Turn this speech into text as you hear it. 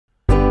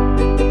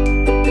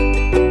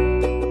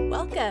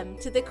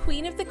to the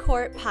Queen of the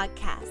Court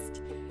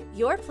podcast,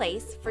 your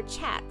place for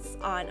chats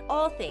on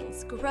all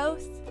things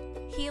growth,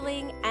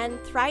 healing, and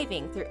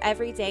thriving through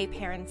everyday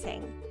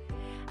parenting.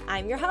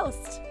 I'm your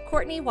host,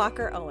 Courtney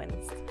Walker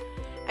Owens.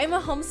 I'm a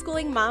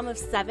homeschooling mom of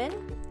 7,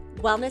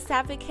 wellness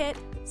advocate,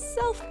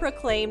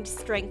 self-proclaimed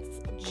strengths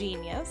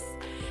genius,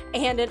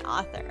 and an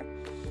author.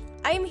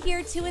 I'm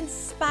here to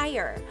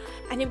inspire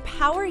and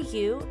empower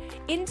you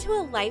into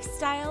a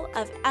lifestyle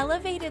of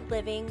elevated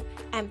living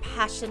and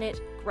passionate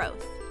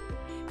growth.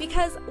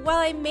 Because while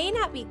I may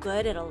not be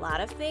good at a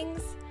lot of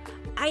things,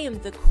 I am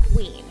the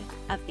queen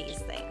of these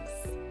things.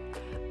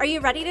 Are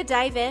you ready to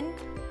dive in?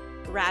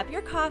 Grab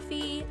your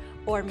coffee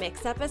or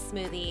mix up a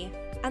smoothie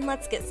and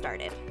let's get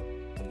started.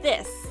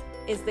 This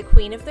is the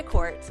Queen of the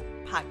Court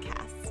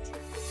podcast.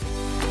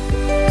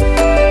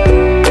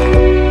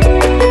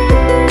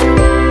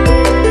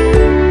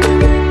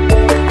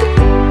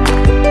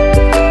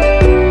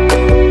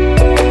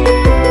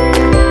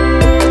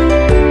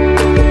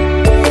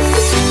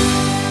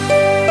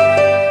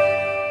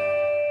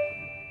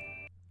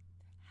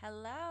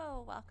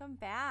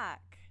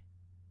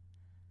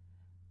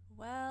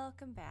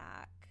 Welcome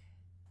back.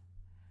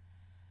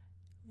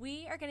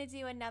 We are going to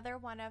do another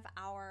one of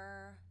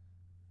our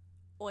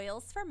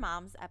Oils for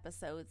Moms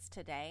episodes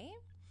today.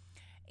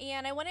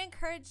 And I want to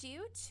encourage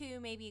you to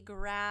maybe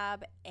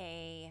grab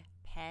a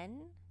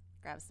pen,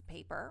 grab some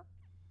paper,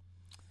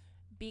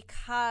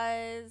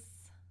 because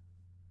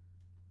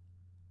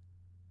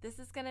this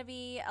is going to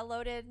be a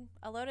loaded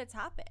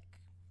topic.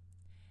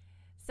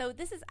 So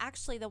this is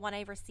actually the one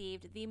I've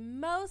received the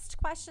most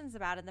questions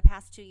about in the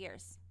past 2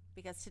 years.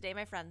 Because today,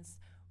 my friends,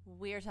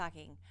 we're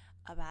talking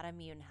about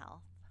immune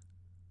health.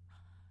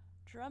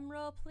 Drum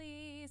roll,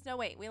 please. No,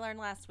 wait, we learned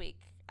last week.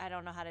 I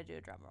don't know how to do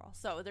a drum roll.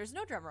 So there's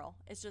no drum roll.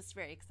 It's just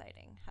very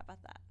exciting. How about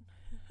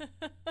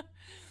that?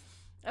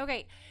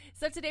 Okay,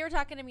 so today we're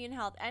talking immune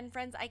health. And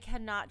friends, I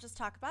cannot just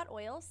talk about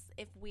oils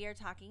if we are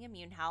talking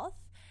immune health.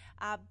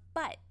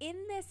 But in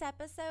this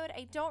episode,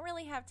 I don't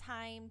really have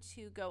time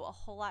to go a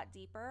whole lot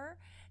deeper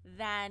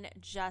than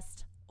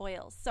just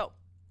oils. So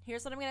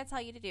here's what I'm going to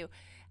tell you to do.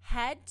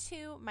 Head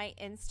to my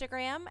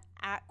Instagram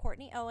at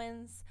Courtney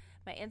Owens,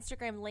 my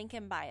Instagram link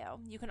in bio.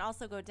 You can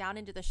also go down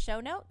into the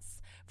show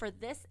notes for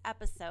this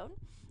episode,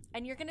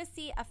 and you're going to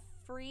see a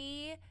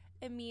free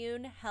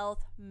immune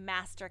health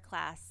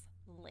masterclass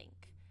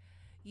link.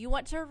 You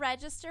want to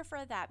register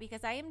for that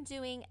because I am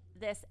doing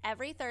this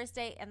every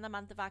Thursday in the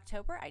month of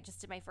October. I just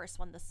did my first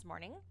one this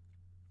morning.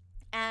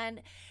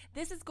 And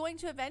this is going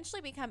to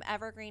eventually become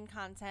evergreen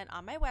content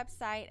on my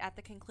website at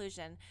the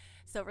conclusion.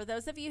 So for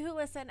those of you who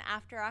listen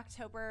after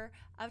October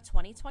of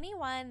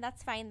 2021,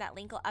 that's fine. That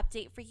link will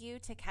update for you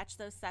to catch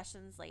those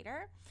sessions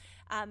later.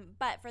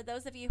 But for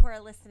those of you who are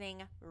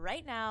listening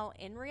right now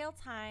in real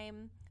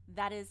time,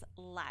 that is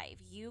live.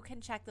 You can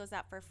check those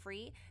out for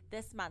free.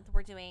 This month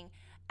we're doing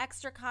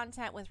extra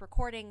content with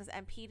recordings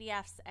and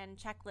PDFs and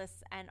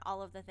checklists and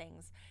all of the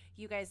things.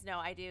 You guys know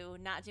I do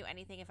not do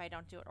anything if I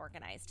don't do it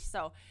organized.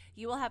 So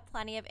you will have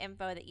plenty of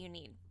info that you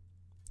need.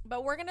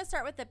 But we're going to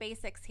start with the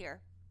basics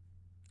here.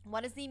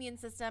 What is the immune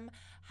system?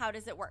 How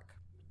does it work?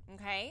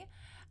 Okay.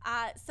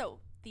 So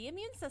the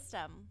immune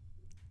system,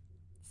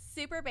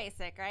 super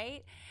basic,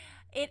 right?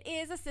 It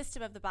is a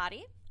system of the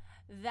body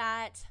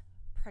that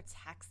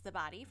protects the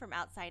body from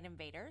outside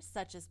invaders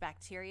such as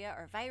bacteria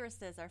or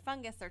viruses or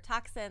fungus or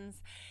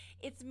toxins.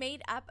 It's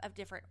made up of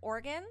different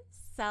organs,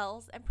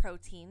 cells, and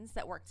proteins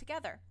that work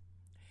together.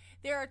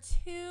 There are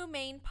 2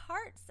 main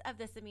parts of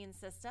this immune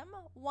system.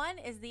 One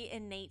is the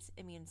innate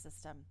immune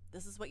system.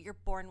 This is what you're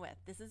born with.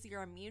 This is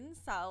your immune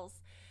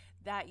cells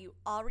that you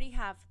already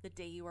have the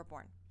day you were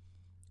born.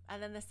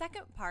 And then the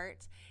second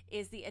part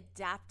is the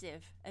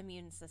adaptive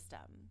immune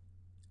system.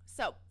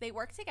 So they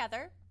work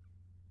together.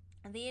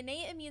 And the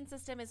innate immune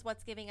system is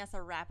what's giving us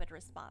a rapid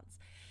response.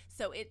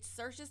 So it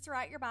searches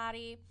throughout your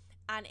body,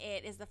 and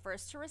it is the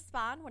first to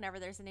respond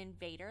whenever there's an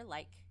invader,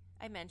 like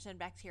I mentioned,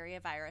 bacteria,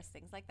 virus,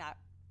 things like that.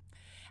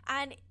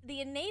 And the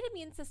innate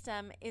immune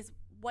system is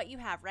what you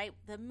have, right?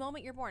 The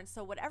moment you're born.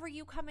 So whatever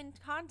you come in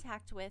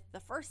contact with the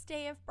first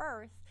day of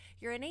birth,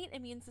 your innate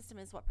immune system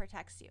is what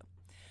protects you.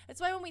 That's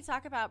why when we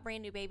talk about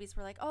brand new babies,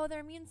 we're like, oh, their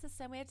immune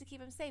system, we have to keep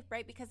them safe,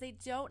 right? Because they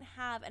don't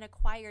have an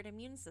acquired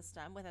immune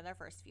system within their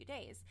first few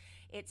days.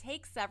 It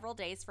takes several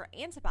days for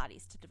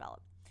antibodies to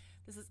develop.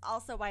 This is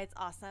also why it's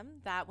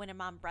awesome that when a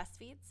mom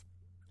breastfeeds,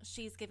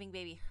 she's giving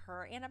baby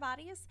her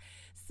antibodies.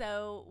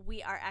 So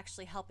we are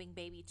actually helping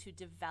baby to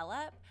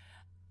develop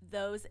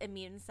those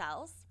immune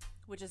cells,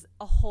 which is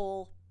a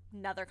whole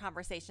another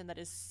conversation that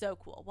is so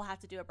cool. We'll have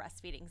to do a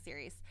breastfeeding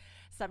series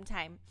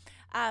sometime.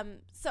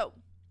 So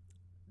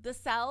the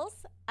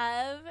cells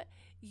of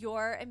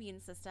your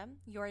immune system,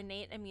 your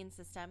innate immune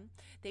system,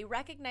 they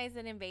recognize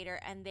an invader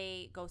and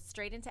they go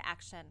straight into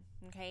action,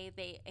 okay?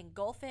 They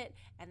engulf it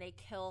and they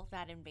kill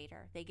that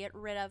invader. They get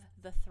rid of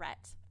the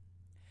threat.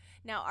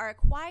 Now, our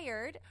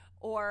acquired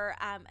or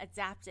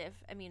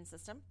adaptive immune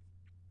system,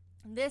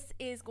 this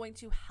is going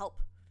to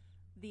help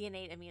the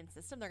innate immune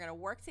system. They're going to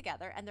work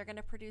together and they're going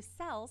to produce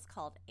cells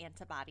called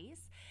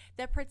antibodies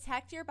that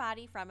protect your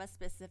body from a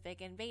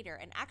specific invader.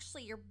 And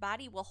actually, your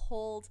body will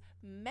hold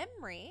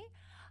memory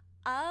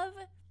of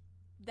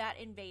that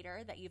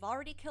invader that you've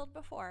already killed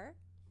before,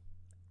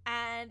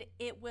 and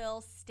it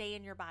will stay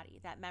in your body,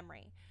 that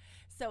memory.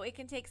 So it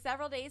can take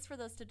several days for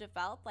those to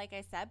develop, like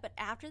I said, but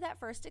after that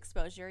first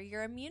exposure,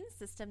 your immune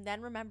system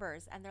then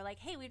remembers, and they're like,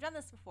 hey, we've done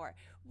this before.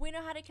 We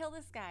know how to kill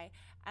this guy.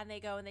 And they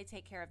go and they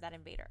take care of that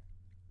invader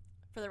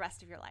for the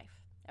rest of your life,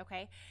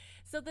 okay?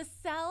 So the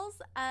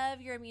cells of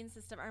your immune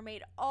system are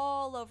made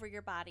all over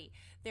your body.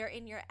 They're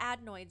in your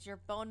adenoids, your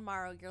bone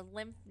marrow, your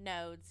lymph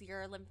nodes,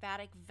 your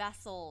lymphatic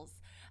vessels.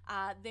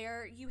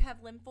 You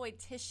have lymphoid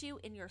tissue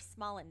in your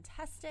small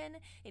intestine,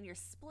 in your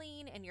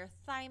spleen, in your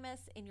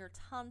thymus, in your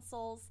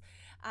tonsils.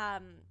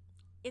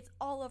 It's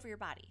all over your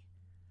body.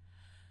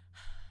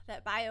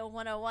 That Bio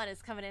 101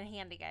 is coming in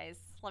handy, guys.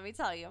 Let me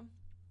tell you.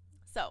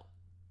 So,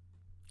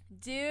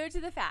 due to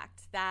the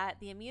fact that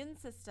the immune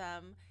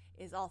system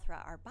is all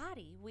throughout our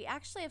body, we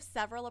actually have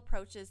several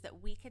approaches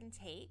that we can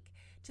take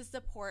to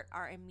support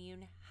our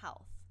immune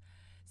health.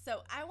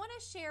 So I want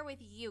to share with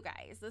you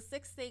guys the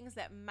 6 things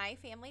that my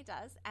family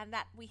does and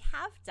that we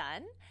have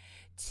done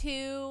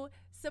to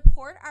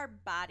support our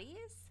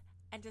bodies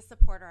and to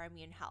support our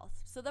immune health.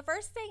 So the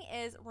first thing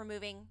is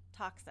removing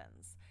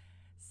toxins.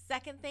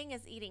 Second thing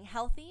is eating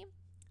healthy.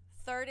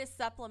 Third is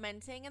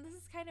supplementing, and this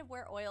is kind of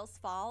where oils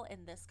fall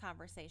in this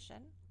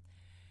conversation.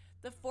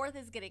 The fourth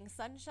is getting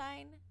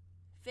sunshine.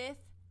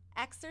 Fifth,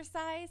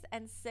 exercise.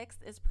 And sixth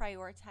is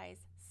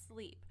prioritize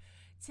sleep.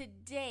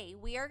 Today,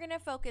 we are going to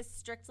focus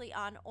strictly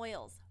on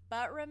oils,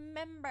 but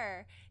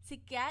remember to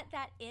get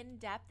that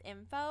in-depth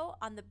info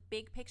on the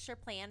big picture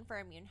plan for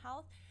immune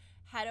health,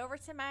 head over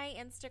to my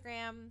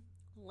Instagram,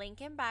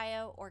 link in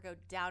bio, or go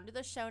down to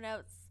the show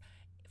notes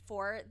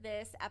for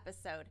this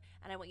episode.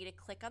 And I want you to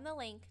click on the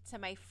link to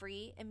my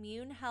free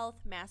Immune Health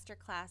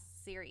Masterclass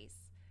series.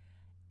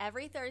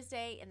 Every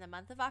Thursday in the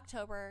month of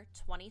October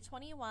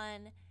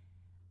 2021.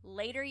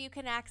 Later, you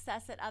can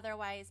access it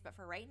otherwise, but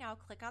for right now,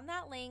 click on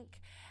that link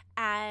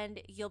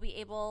and you'll be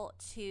able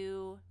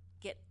to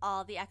get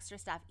all the extra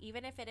stuff.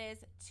 Even if it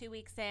is 2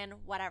 weeks in,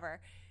 whatever,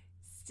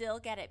 still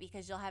get it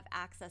because you'll have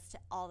access to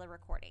all the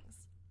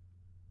recordings.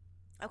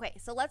 Okay,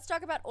 so let's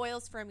talk about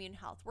oils for immune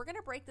health. We're going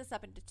to break this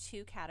up into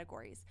 2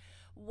 categories.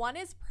 One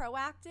is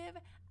proactive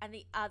and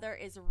the other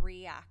is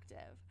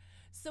reactive.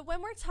 So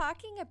when we're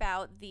talking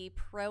about the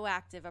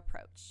proactive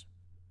approach,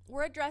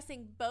 we're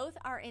addressing both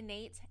our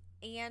innate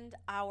and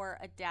our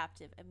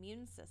adaptive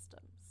immune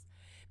systems.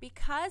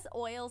 Because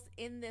oils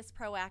in this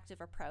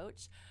proactive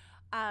approach,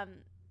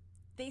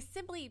 they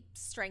simply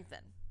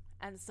strengthen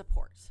and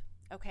support,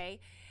 okay?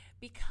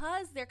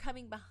 Because they're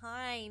coming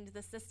behind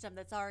the system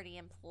that's already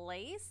in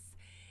place,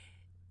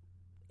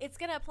 it's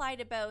going to apply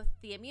to both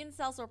the immune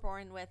cells we're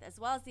born with as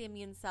well as the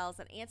immune cells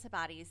and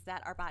antibodies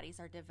that our bodies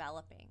are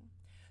developing.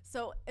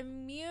 So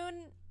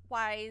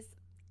immune-wise,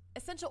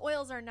 essential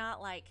oils are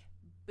not like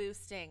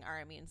boosting our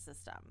immune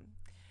system.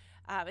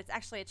 It's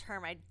actually a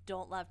term I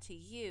don't love to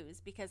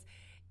use because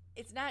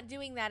it's not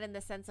doing that in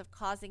the sense of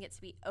causing it to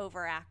be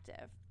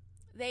overactive.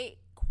 They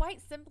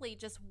quite simply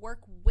just work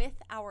with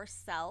our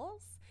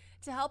cells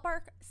to help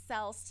our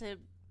cells to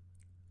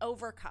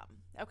overcome.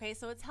 Okay,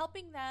 so it's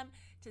helping them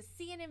to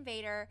see an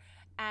invader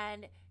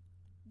and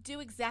do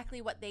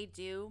exactly what they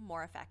do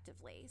more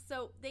effectively.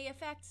 So they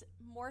affect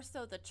more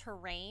so the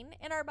terrain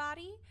in our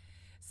body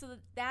so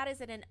that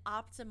is in an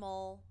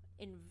optimal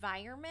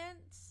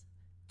environment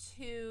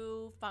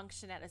to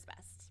function at its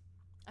best.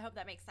 I hope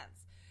that makes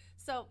sense.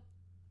 So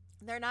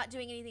they're not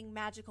doing anything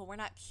magical. We're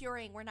not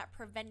curing. We're not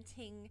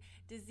preventing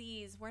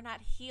disease. We're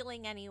not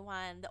healing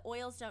anyone. The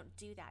oils don't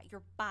do that.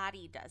 Your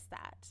body does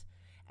that.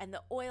 And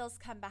the oils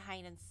come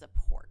behind and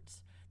support.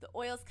 The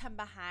oils come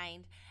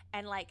behind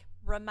and like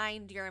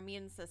remind your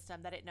immune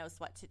system that it knows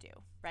what to do,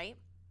 right?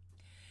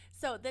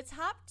 So the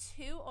top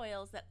 2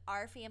 oils that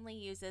our family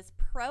uses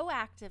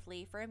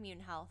proactively for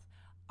immune health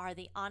are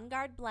the On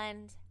Guard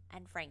blend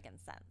and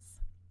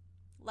frankincense.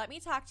 Let me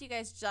talk to you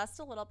guys just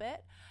a little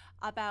bit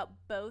about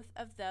both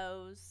of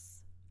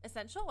those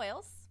essential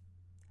oils,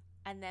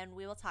 and then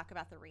we will talk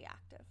about the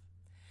reactive.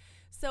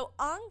 So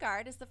On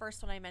Guard is the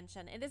first one I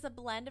mentioned. It is a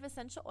blend of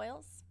essential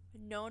oils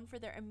known for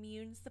their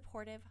immune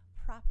supportive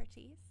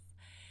properties.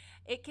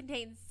 It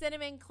contains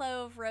cinnamon,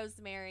 clove,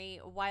 rosemary,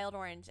 wild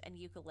orange, and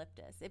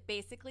eucalyptus. It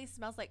basically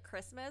smells like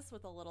Christmas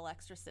with a little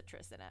extra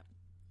citrus in it.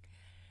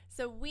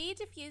 So we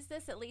diffuse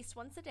this at least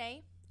once a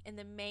day in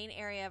the main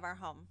area of our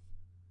home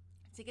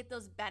to get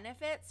those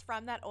benefits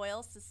from that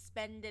oil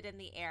suspended in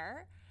the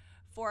air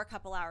for a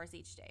couple hours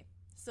each day.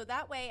 So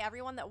that way,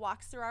 everyone that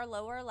walks through our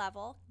lower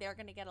level, they're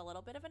going to get a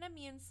little bit of an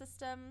immune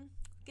system,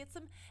 get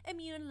some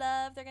immune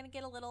love. They're going to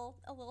get a little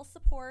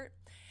support.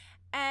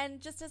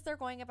 And just as they're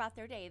going about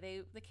their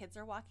day, the kids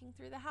are walking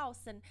through the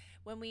house. And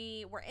when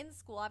we were in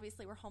school,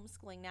 obviously we're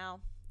homeschooling now.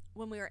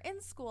 When we were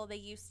in school, they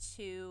used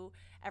to,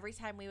 every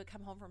time we would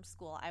come home from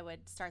school, I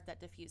would start that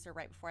diffuser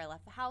right before I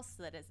left the house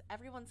so that as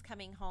everyone's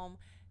coming home,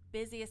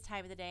 busiest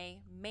time of the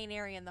day, main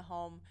area in the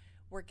home,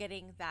 we're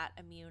getting that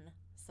immune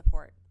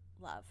support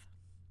love.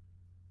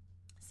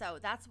 So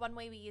that's one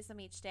way we use them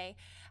each day.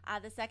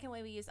 The second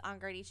way we use On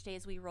Guard each day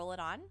is we roll it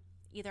on,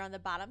 either on the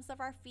bottoms of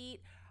our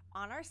feet,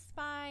 on our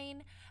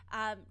spine,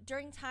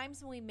 during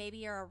times when we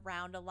maybe are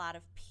around a lot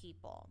of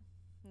people,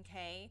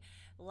 okay?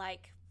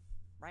 Like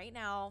right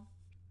now,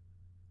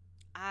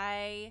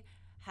 I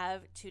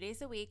have 2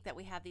 days a week that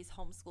we have these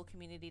homeschool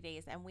community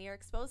days, and we are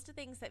exposed to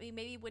things that we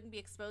maybe wouldn't be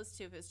exposed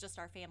to if it was just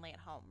our family at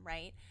home,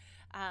 right?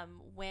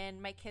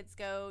 When my kids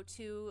go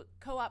to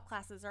co-op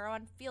classes or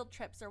on field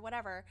trips or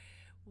whatever,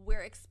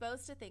 we're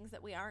exposed to things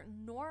that we aren't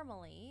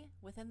normally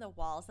within the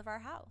walls of our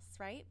house,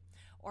 right?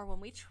 Or when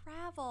we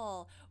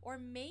travel, or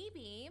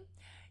maybe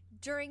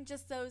during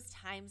just those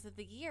times of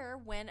the year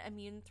when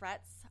immune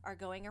threats are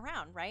going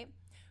around, right?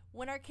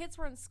 When our kids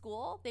were in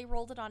school, they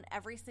rolled it on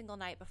every single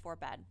night before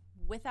bed.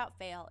 Without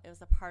fail, it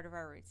was a part of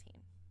our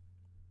routine.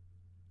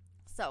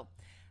 So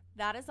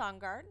that is On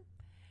Guard.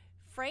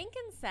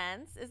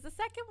 Frankincense is the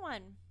second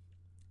one.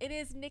 It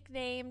is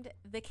nicknamed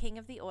the king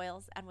of the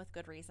oils, and with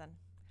good reason.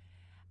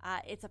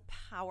 It's a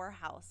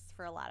powerhouse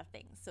for a lot of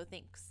things. So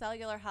think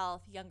cellular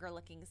health, younger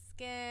looking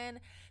skin,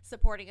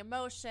 supporting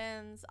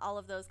emotions, all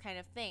of those kind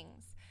of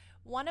things.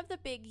 One of the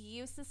big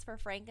uses for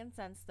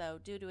frankincense, though,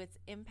 due to its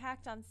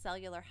impact on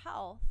cellular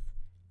health,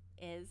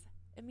 is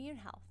immune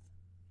health,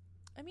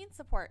 immune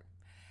support.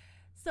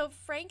 So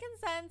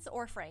frankincense,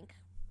 or Frank,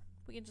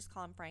 we can just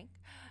call him Frank,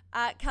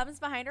 comes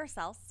behind our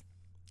cells,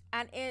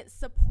 and it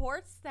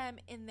supports them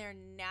in their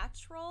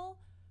natural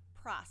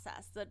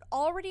process, the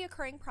already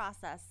occurring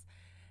process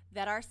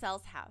that our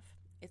cells have.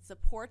 It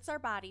supports our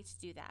body to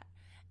do that.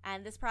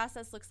 And this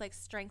process looks like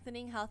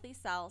strengthening healthy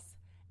cells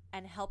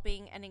and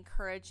helping and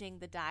encouraging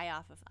the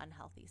die-off of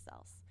unhealthy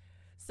cells.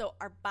 So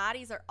our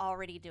bodies are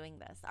already doing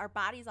this. Our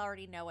bodies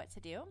already know what to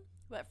do,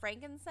 but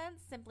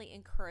frankincense simply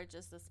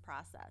encourages this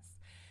process.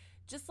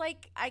 Just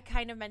like I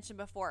kind of mentioned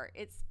before,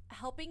 it's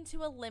helping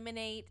to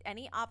eliminate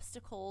any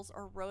obstacles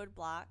or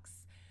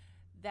roadblocks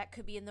that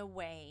could be in the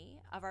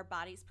way of our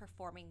bodies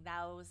performing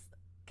those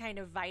kind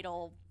of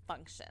vital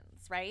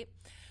functions, right?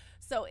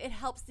 So it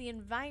helps the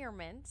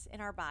environment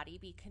in our body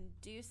be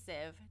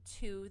conducive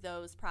to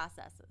those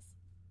processes.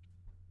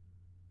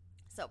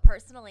 So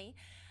personally,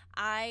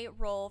 I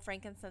roll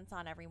frankincense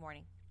on every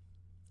morning.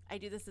 I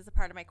do this as a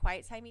part of my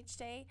quiet time each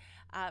day.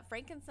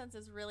 Frankincense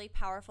is really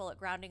powerful at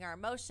grounding our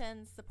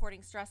emotions,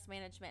 supporting stress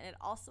management. It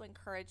also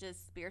encourages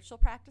spiritual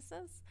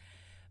practices.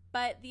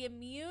 But the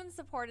immune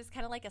support is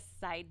kind of like a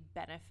side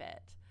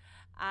benefit.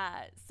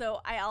 So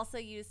I also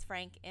use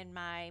Frank in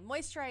my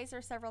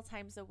moisturizer several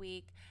times a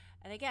week.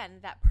 And again,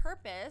 that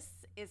purpose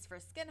is for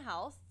skin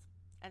health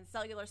and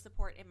cellular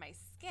support in my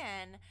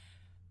skin.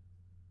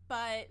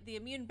 But the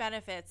immune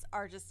benefits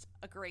are just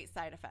a great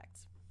side effect.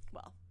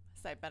 Well,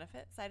 side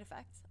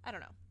effect? I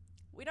don't know.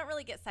 We don't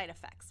really get side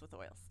effects with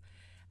oils.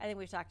 I think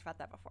we've talked about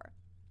that before.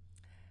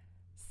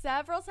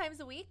 Several times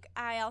a week,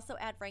 I also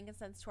add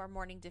frankincense to our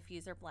morning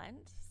diffuser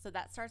blend. So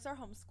that starts our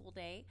homeschool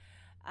day.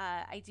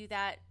 I do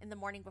that in the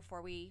morning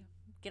before we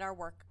get our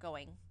work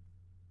going.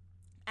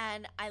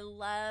 And I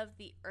love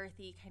the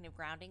earthy kind of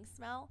grounding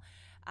smell.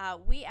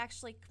 We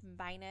actually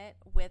combine it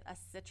with a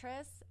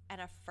citrus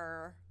and a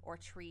fir or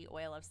tree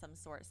oil of some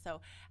sort. So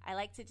I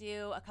like to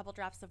do a couple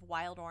drops of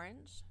wild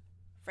orange,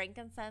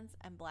 frankincense,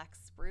 and black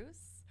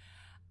spruce.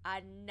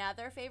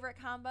 Another favorite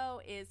combo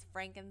is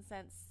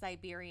frankincense,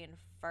 Siberian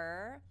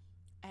fir,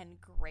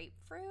 and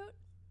grapefruit.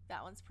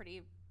 That one's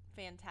pretty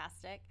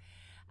fantastic.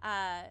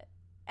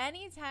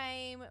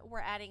 Anytime we're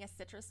adding a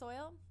citrus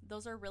oil,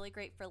 those are really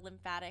great for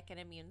lymphatic and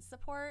immune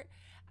support.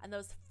 And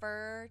those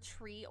fir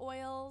tree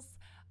oils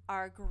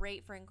are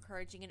great for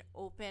encouraging an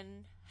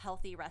open,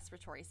 healthy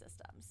respiratory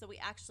system. So we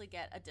actually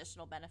get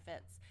additional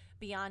benefits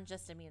beyond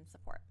just immune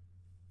support.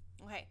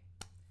 Okay.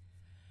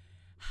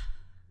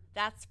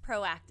 That's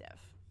proactive,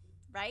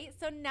 right?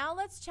 So now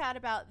let's chat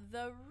about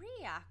the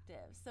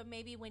reactive. So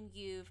maybe when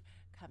you've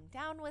come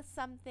down with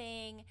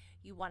something,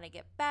 you want to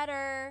get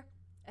better.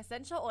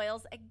 Essential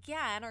oils,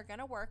 again, are going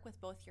to work with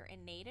both your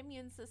innate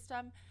immune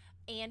system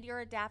and your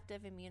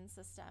adaptive immune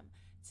system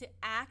to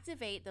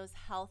activate those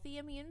healthy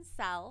immune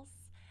cells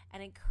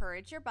and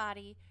encourage your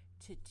body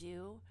to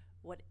do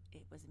what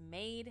it was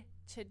made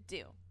to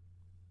do.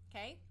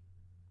 Okay?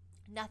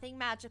 Nothing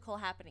magical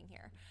happening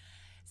here.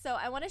 So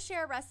I want to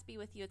share a recipe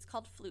with you. It's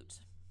called Floot.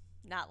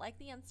 Not like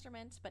the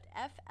instrument, but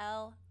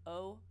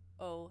Floot.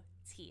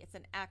 It's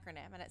an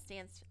acronym, and it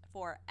stands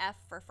for F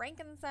for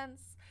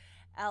frankincense,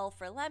 L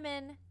for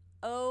lemon,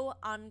 O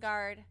on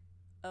guard,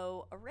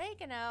 O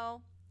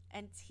oregano,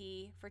 and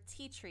T for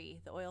tea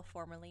tree, the oil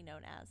formerly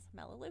known as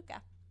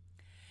Melaleuca.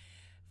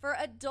 For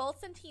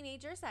adults and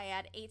teenagers, I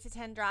add 8 to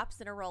 10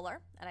 drops in a roller,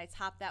 and I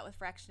top that with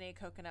fractionated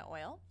coconut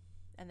oil,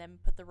 and then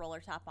put the roller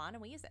top on,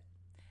 and we use it.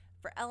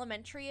 For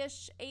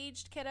elementary-ish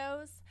aged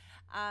kiddos,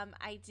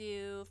 I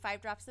do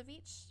 5 drops of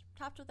each,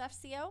 topped with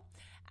FCO.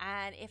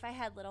 And if I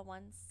had little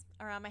ones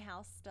around my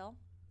house still,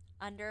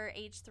 under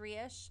age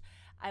 3-ish,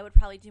 I would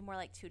probably do more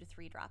like 2 to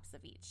 3 drops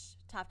of each,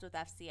 topped with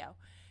FCO.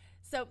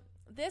 So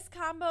This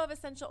combo of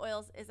essential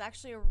oils is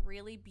actually a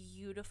really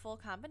beautiful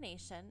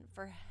combination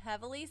for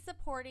heavily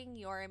supporting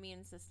your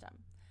immune system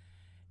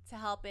to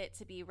help it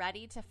to be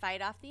ready to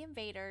fight off the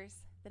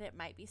invaders that it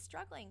might be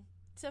struggling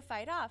to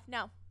fight off.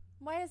 Now,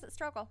 why does it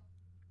struggle?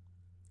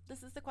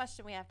 This is the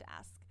question we have to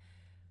ask.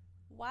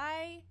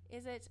 Why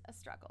is it a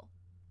struggle?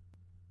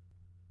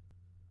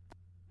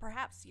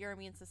 Perhaps your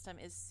immune system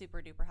is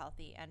super duper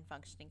healthy and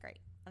functioning great,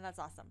 and that's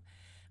awesome.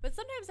 But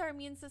sometimes our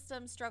immune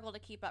systems struggle to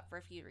keep up for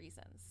a few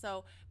reasons.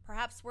 So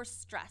perhaps we're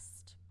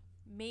stressed.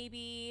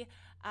 Maybe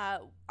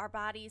our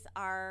bodies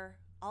are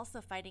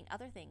also fighting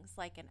other things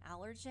like an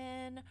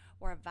allergen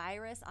or a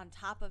virus on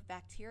top of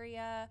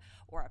bacteria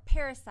or a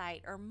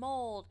parasite or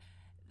mold.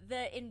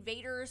 The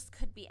invaders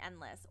could be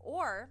endless.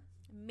 Or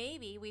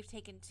maybe we've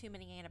taken too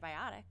many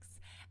antibiotics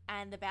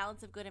and the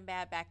balance of good and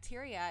bad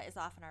bacteria is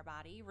off in our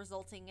body,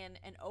 resulting in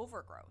an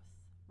overgrowth,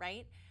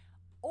 right?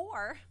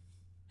 Or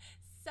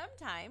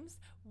sometimes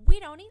we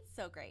don't eat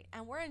so great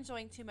and we're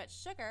enjoying too much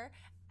sugar,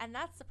 and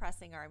that's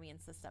suppressing our immune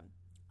system.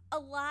 A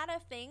lot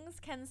of things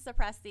can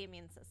suppress the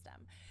immune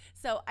system.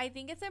 So I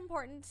think it's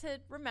important to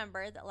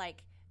remember that,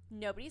 like,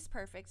 nobody's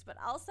perfect, but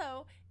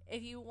also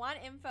if you want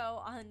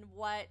info on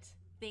what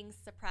things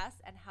suppress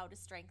and how to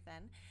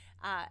strengthen,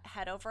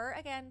 head over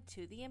again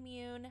to the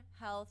Immune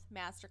Health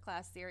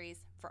Masterclass series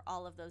for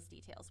all of those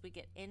details. We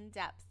get in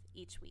depth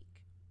each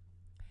week.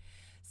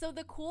 So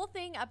the cool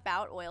thing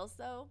about oils,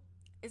 though,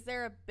 is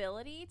their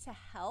ability to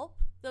help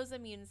those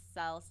immune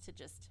cells to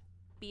just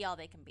be all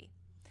they can be.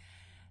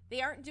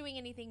 They aren't doing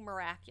anything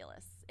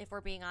miraculous, if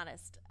we're being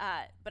honest.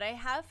 But I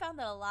have found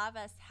that a lot of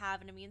us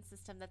have an immune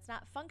system that's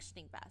not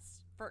functioning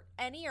best for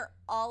any or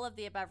all of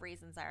the above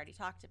reasons I already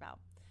talked about.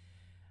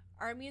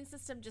 Our immune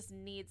system just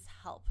needs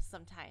help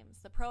sometimes.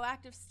 The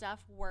proactive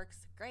stuff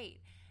works great,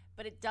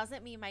 but it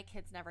doesn't mean my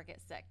kids never get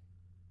sick.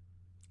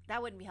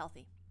 That wouldn't be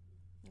healthy,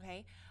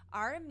 okay?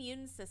 Our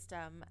immune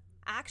system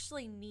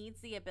actually needs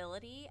the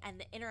ability and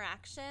the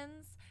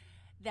interactions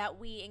that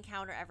we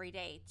encounter every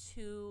day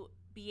to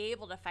be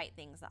able to fight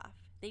things off.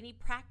 They need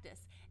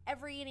practice.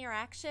 Every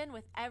interaction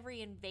with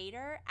every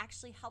invader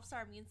actually helps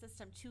our immune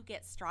system to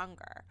get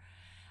stronger.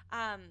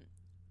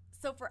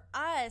 So for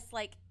us,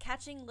 like,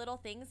 catching little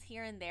things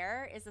here and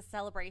there is a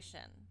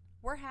celebration.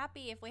 We're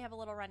happy if we have a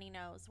little runny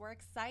nose. We're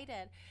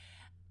excited.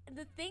 And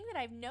the thing that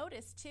I've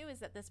noticed too is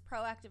that this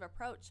proactive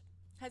approach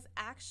has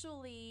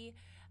actually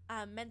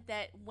meant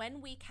that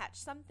when we catch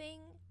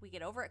something, we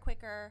get over it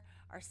quicker.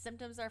 Our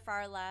symptoms are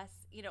far less.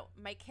 You know,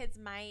 my kids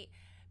might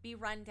be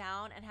run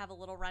down and have a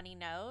little runny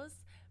nose,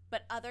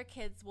 but other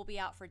kids will be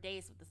out for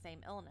days with the same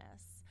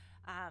illness.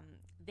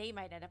 They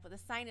might end up with a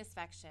sinus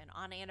infection,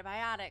 on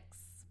antibiotics,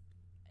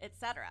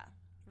 etc.,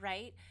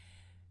 right?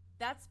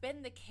 That's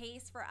been the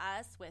case for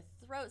us with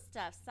throat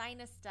stuff,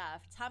 sinus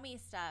stuff, tummy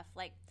stuff,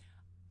 like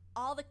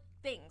all the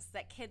things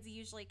that kids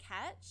usually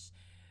catch.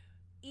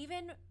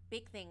 Even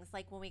big things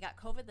like when we got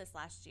COVID this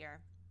last year,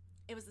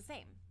 it was the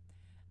same.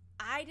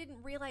 I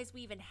didn't realize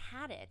we even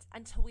had it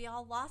until we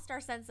all lost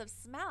our sense of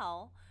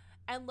smell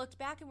and looked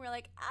back and we were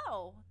like,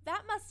 oh,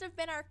 that must have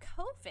been our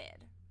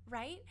COVID,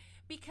 right?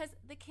 Because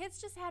the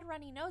kids just had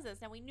runny noses.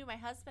 Now, we knew my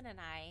husband and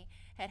I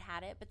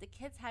had it, but the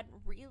kids hadn't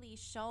really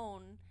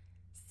shown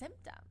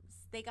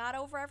symptoms. They got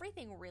over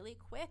everything really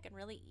quick and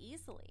really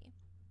easily.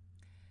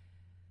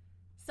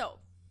 So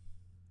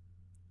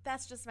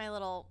that's just my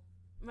little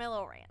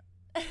rant.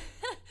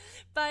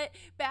 But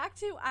back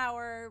to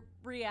our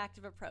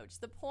reactive approach.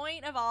 The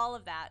point of all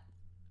of that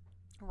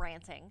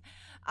ranting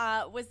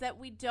was that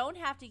we don't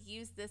have to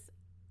use this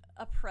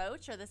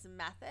approach or this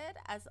method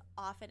as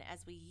often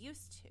as we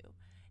used to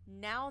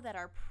now that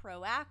our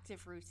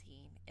proactive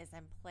routine is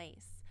in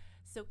place.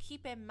 So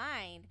keep in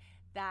mind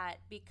that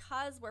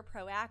because we're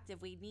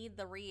proactive, we need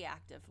the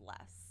reactive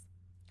less.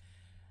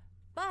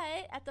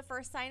 But at the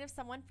first sign of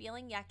someone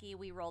feeling yucky,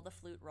 we roll the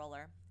flute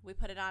roller. We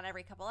put it on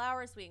every couple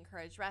hours. We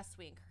encourage rest.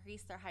 We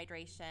increase their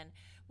hydration.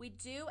 We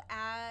do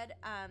add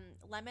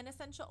lemon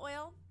essential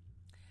oil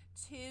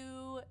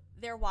to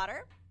their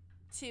water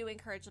to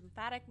encourage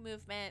lymphatic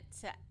movement,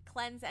 to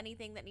cleanse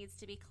anything that needs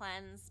to be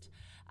cleansed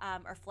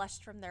or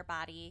flushed from their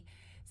body.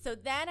 So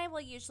then I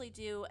will usually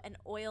do an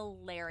oil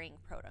layering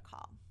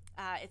protocol.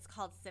 It's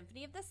called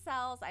Symphony of the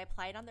Cells. I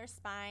apply it on their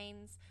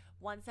spines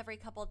once every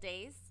couple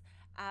days,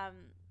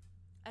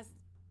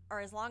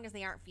 as long as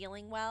they aren't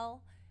feeling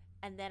well.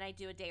 And then I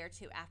do a day or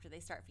two after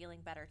they start feeling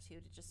better too,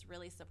 to just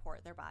really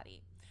support their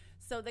body.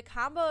 So the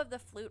combo of the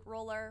flute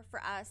roller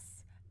for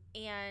us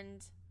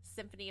and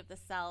Symphony of the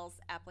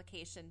Cells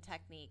application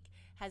technique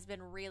has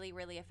been really,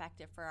 really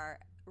effective for our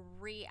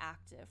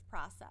reactive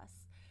process.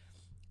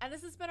 And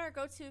this has been our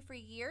go-to for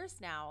years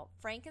now.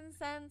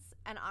 Frankincense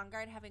and On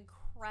Guard have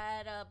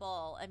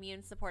incredible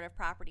immune supportive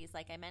properties,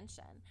 like I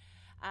mentioned.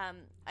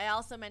 I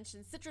also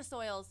mentioned citrus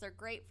oils. They're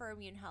great for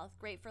immune health,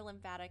 great for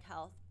lymphatic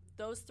health.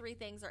 Those three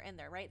things are in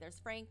there, right? There's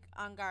Frank,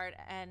 On Guard,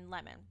 and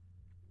lemon.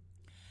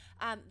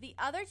 The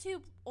other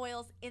two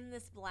oils in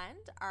this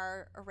blend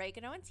are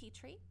oregano and tea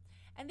tree,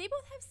 and they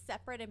both have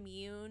separate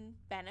immune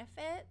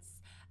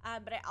benefits.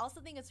 But I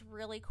also think it's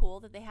really cool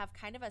that they have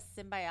kind of a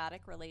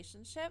symbiotic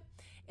relationship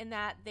in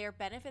that their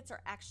benefits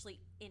are actually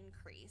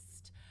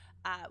increased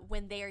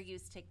when they are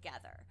used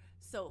together.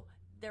 So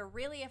they're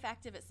really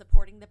effective at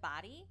supporting the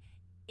body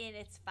in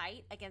its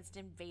fight against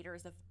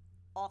invaders of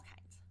all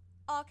kinds.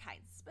 All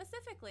kinds.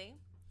 Specifically,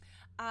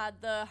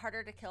 the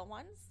harder to kill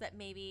ones that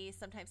maybe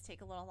sometimes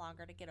take a little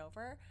longer to get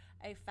over.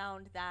 I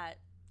found that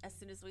as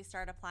soon as we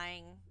start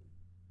applying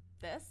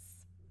this,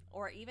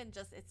 or even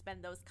just it's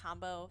been that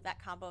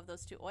combo of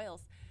those two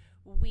oils,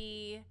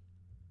 we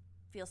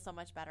feel so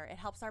much better. It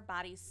helps our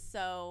bodies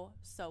so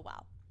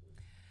well.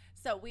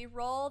 So we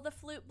roll the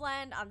flute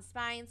blend on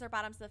spines or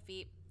bottoms of the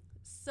feet.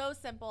 So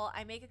simple.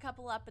 I make a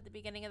couple up at the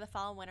beginning of the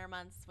fall and winter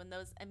months when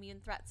those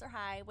immune threats are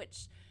high,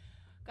 which,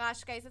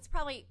 gosh, guys, it's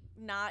probably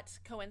not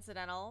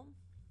coincidental,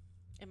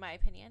 in my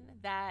opinion,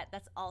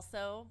 that's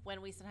also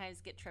when we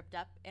sometimes get tripped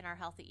up in our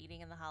healthy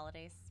eating in the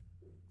holidays,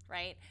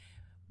 right?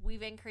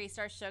 We've increased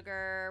our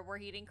sugar, we're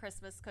eating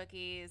Christmas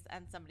cookies,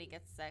 and somebody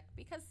gets sick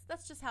because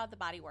that's just how the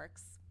body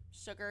works.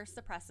 Sugar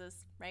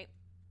suppresses, right?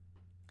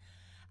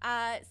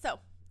 So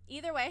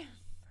either way,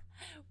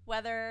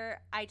 whether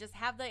I just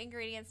have the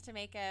ingredients to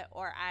make it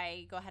or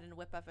I go ahead and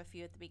whip up a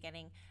few at the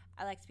beginning,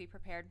 I like to be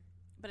prepared.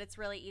 But it's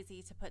really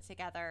easy to put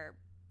together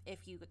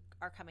if you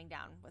are coming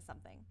down with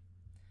something.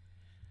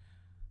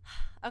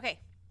 Okay,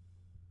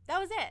 that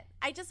was it.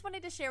 I just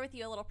wanted to share with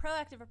you a little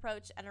proactive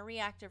approach and a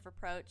reactive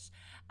approach.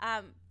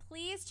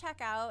 Please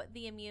check out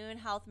the Immune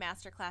Health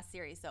Masterclass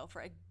series, though,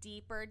 for a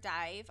deeper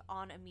dive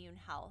on immune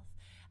health.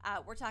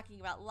 We're talking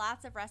about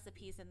lots of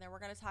recipes in there. We're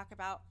going to talk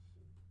about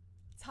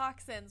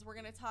toxins. We're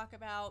going to talk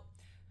about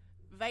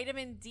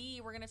vitamin D.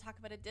 We're going to talk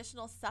about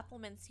additional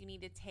supplements you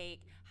need to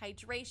take,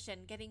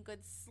 hydration, getting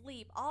good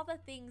sleep, all the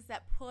things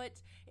that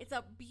it's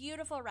a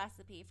beautiful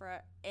recipe for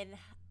an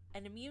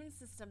immune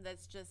system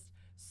that's just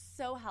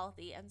so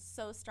healthy and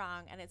so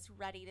strong, and it's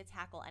ready to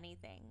tackle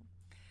anything.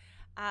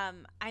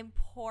 I'm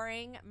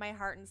pouring my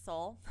heart and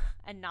soul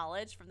and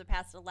knowledge from the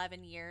past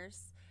 11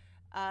 years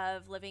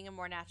of living a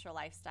more natural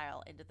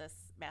lifestyle into this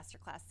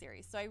masterclass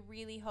series. So I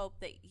really hope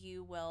that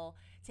you will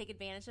take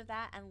advantage of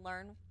that and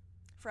learn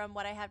from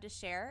what I have to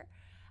share.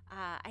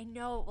 I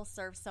know it will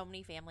serve so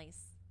many families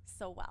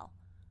so well.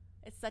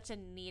 It's such a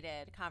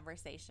needed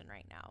conversation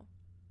right now.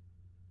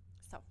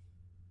 So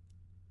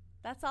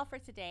that's all for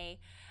today.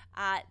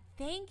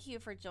 Thank you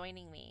for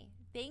joining me.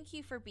 Thank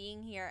you for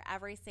being here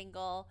every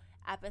single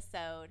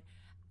episode.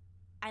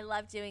 I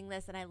love doing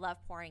this and I love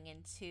pouring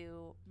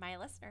into my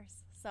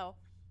listeners. So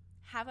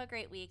have a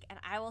great week, and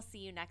I will see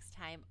you next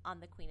time on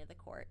the Queen of the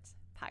Court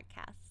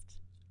podcast.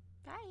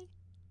 Bye.